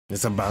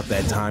It's about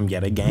that time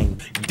yet again.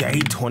 Day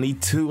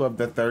 22 of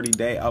the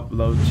 30-day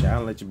upload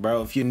challenge,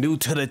 bro. If you're new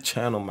to the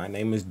channel, my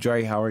name is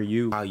Dre. How are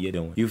you? How you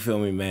doing? You feel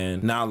me,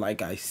 man? Now,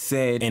 like I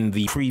said in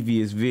the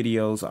previous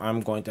videos, I'm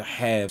going to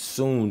have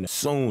soon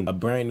a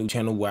brand new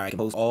channel where I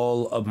post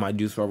all of my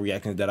Juice WRLD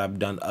reactions that I've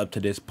done up to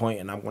this point,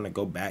 and I'm going to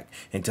go back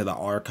into the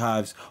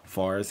archives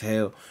far as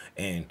hell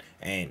and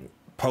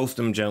post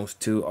them jumps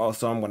too.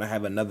 Also, I'm gonna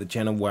have another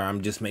channel where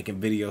I'm just making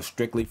videos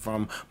strictly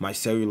from my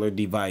cellular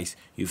device.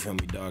 You feel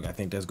me, dog? I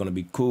think that's gonna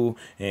be cool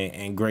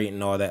and great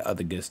and all that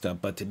other good stuff.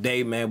 But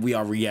today, man, we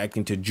are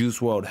reacting to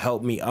Juice WRLD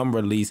Help Me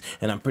Unreleased,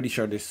 and I'm pretty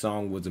sure this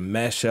song was a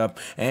mashup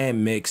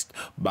and mixed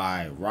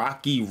by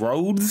Rocky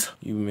Roads.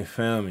 You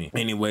feel me?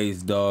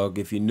 Anyways, dog,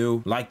 if you're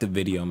new, like the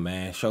video,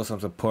 man. Show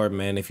some support,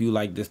 man. If you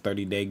like this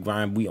 30-day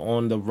grind, we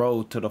on the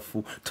road to the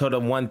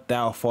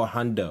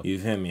 1,400. You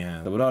feel me?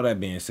 Huh? So with all that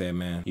being said,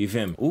 man, you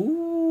feel me?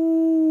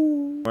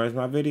 Ooh, where's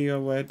my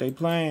video? Where they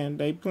playing?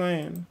 They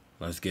playing.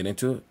 Let's get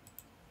into it.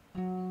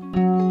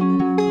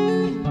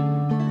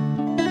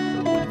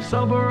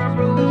 Sober up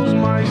and lose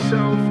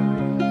myself.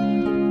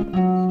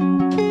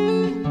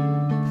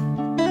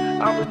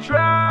 I'm a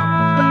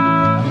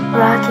try.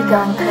 Rocky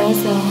gone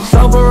crazy.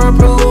 Sober up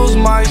and lose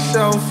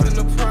myself in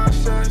the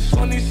process.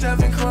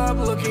 27 club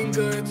looking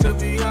good, to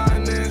be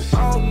honest.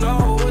 I don't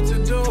know what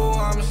to do,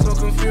 I'm so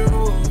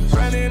confused.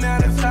 Running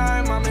out of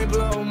time, I may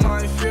blow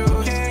my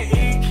fuse. Can't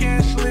eat,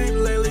 can't sleep,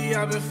 lately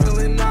I've been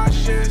feeling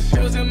nauseous.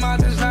 Using my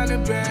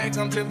designer bag,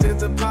 I'm tempted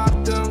to pop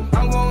them.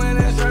 I'm going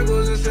in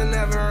circles, it's a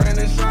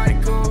never-ending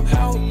cycle.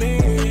 Help me,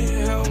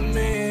 help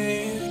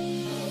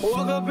me.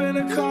 Woke up in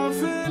a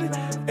coffin,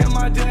 am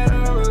I dead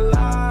or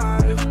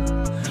alive?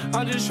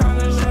 I'm just trying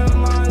to live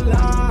my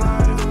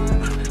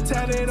life.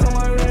 Tatted on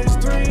my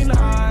wrist 3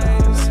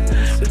 lines.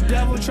 The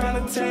devil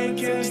trying to take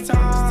his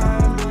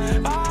time.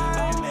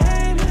 I'm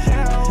in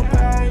hell,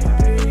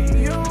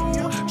 baby. You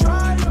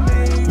try to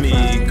make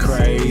me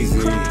crazy.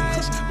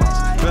 Crash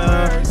my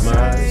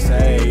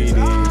Mercedes. I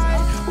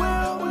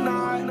will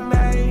not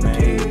make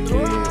it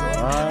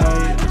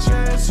right.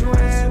 Just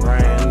ran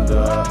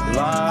the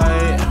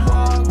light.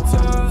 Walk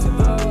to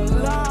the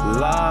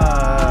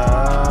light.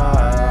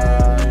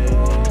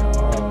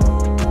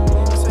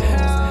 It's a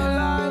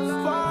hell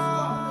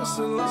life, it's a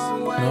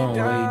long way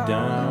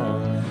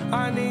down.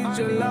 I need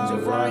your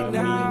love right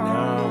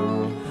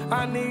now.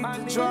 I need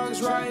the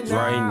drugs right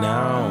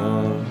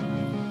now.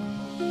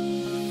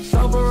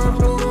 Sober up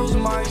and lose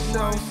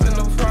myself in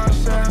the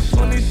process.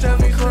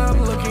 27 club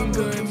looking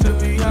good, to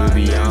be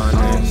honest.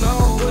 I don't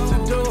know what to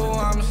do,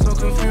 I'm so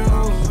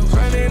confused.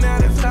 Running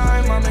out of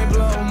time, I may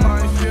blow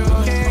my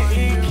fuse. Can't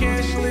eat,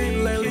 can't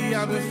sleep, lately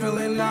I've been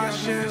feeling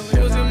nauseous.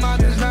 Using my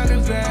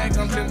designer bag,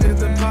 I'm tempted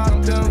to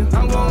pop them.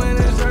 I'm going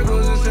in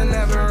circles, it's a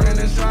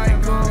never-ending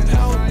cycle.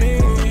 Help me,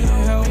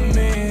 help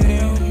me,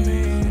 help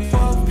me.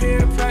 Fuck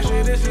peer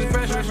pressure, this is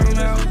pressure from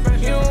hell.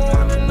 You don't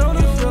wanna know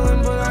the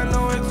feeling, but I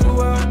know it too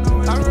well.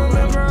 I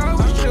remember I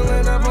was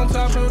chilling up on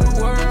top of the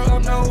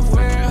world. No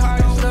fair, high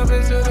up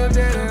into the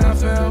dead and I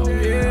fell.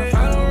 Yeah,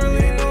 I don't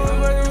really know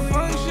if I can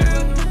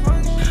function.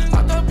 I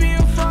thought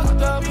being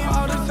fucked up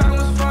all the time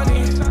was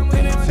funny.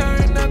 Then it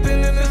turned nothing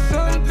into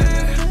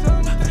something.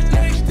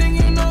 Next thing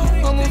you know,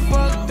 I'm a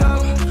fucked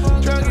up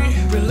druggie.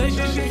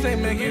 Relationships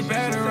ain't make it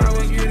better, I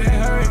was getting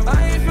hurt.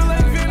 I ain't feel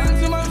like venting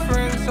to my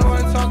friends, so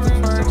I talked to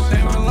perks.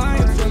 They were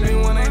lying to me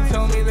when they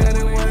told me that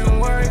it wasn't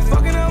worth.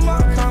 Fucking up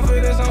my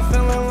confidence, I'm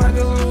feeling like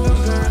a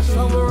loser.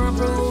 Sober up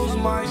and lose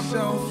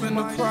myself in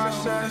the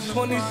process.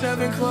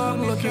 27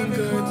 club looking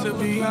good, to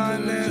be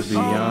honest. I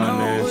don't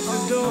know what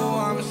to do,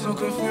 I'm so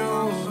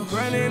confused.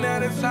 Running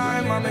out of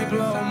time, I may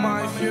blow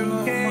my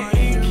fuse. Can't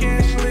eat,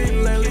 can't sleep,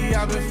 lately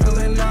I've been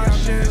feeling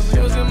nauseous.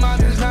 Using my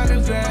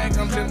designer bag,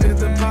 I'm tempted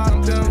to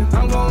pop them.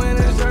 I'm going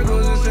in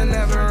circles, it's a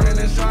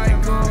never-ending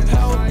cycle.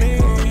 Help me,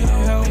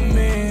 help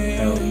me,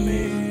 help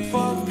me.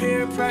 Fuck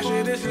peer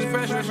pressure, this is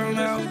pressure from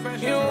hell.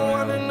 You don't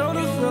wanna know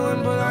the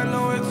feeling, but I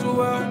know it too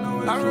well.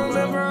 I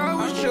remember I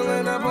was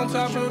chilling up on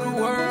top of the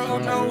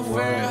world. No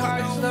fair,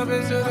 high up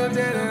into the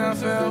dead and I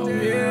fell.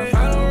 Yeah,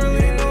 I don't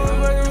really know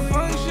if I can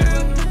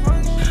function.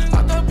 I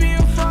thought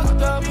being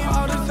fucked up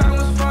all the time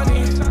was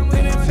funny.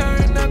 Then it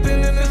turned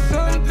nothing into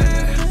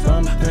something.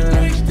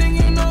 Next thing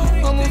you know,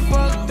 I'm a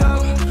fucked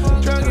up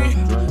druggie.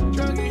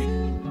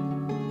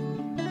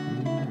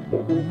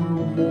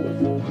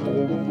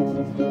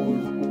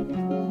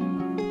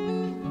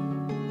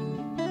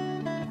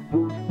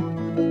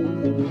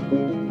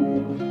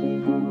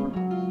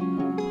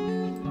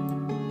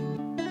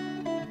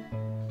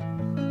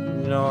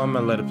 You know, I'm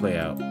gonna let it play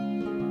out.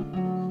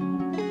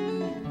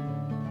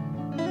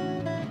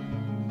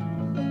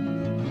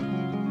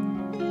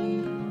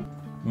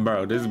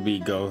 Bro, this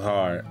beat goes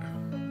hard.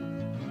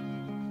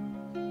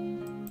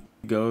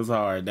 Goes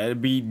hard.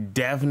 That beat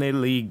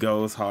definitely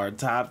goes hard.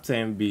 Top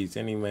 10 beats.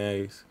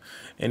 Anyways,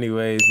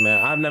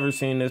 man, I've never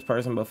seen this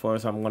person before,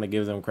 so I'm gonna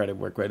give them credit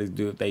where credit's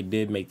due. If they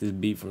did make this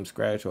beat from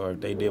scratch, or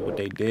if they did what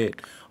they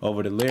did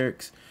over the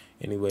lyrics.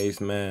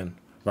 Anyways, man,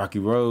 Rocky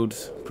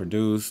Roads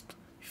produced.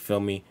 You feel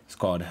me? It's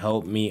called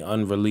Help Me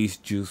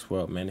Unreleased Juice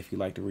WRLD, man. If you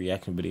like the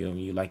reaction video and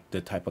you like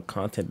the type of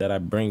content that I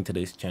bring to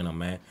this channel,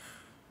 man,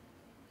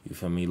 you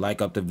feel me?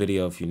 Like up the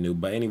video if you're new.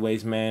 But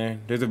anyways,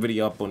 man, there's a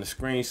video up on the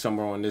screen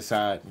somewhere on this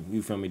side.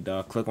 You feel me,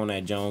 dog? Click on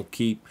that, John.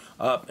 Keep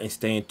up and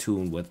stay in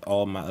tune with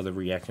all my other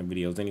reaction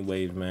videos.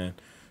 Anyways, man,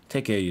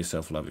 take care of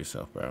yourself. Love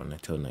yourself, bro. And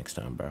until next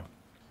time, bro.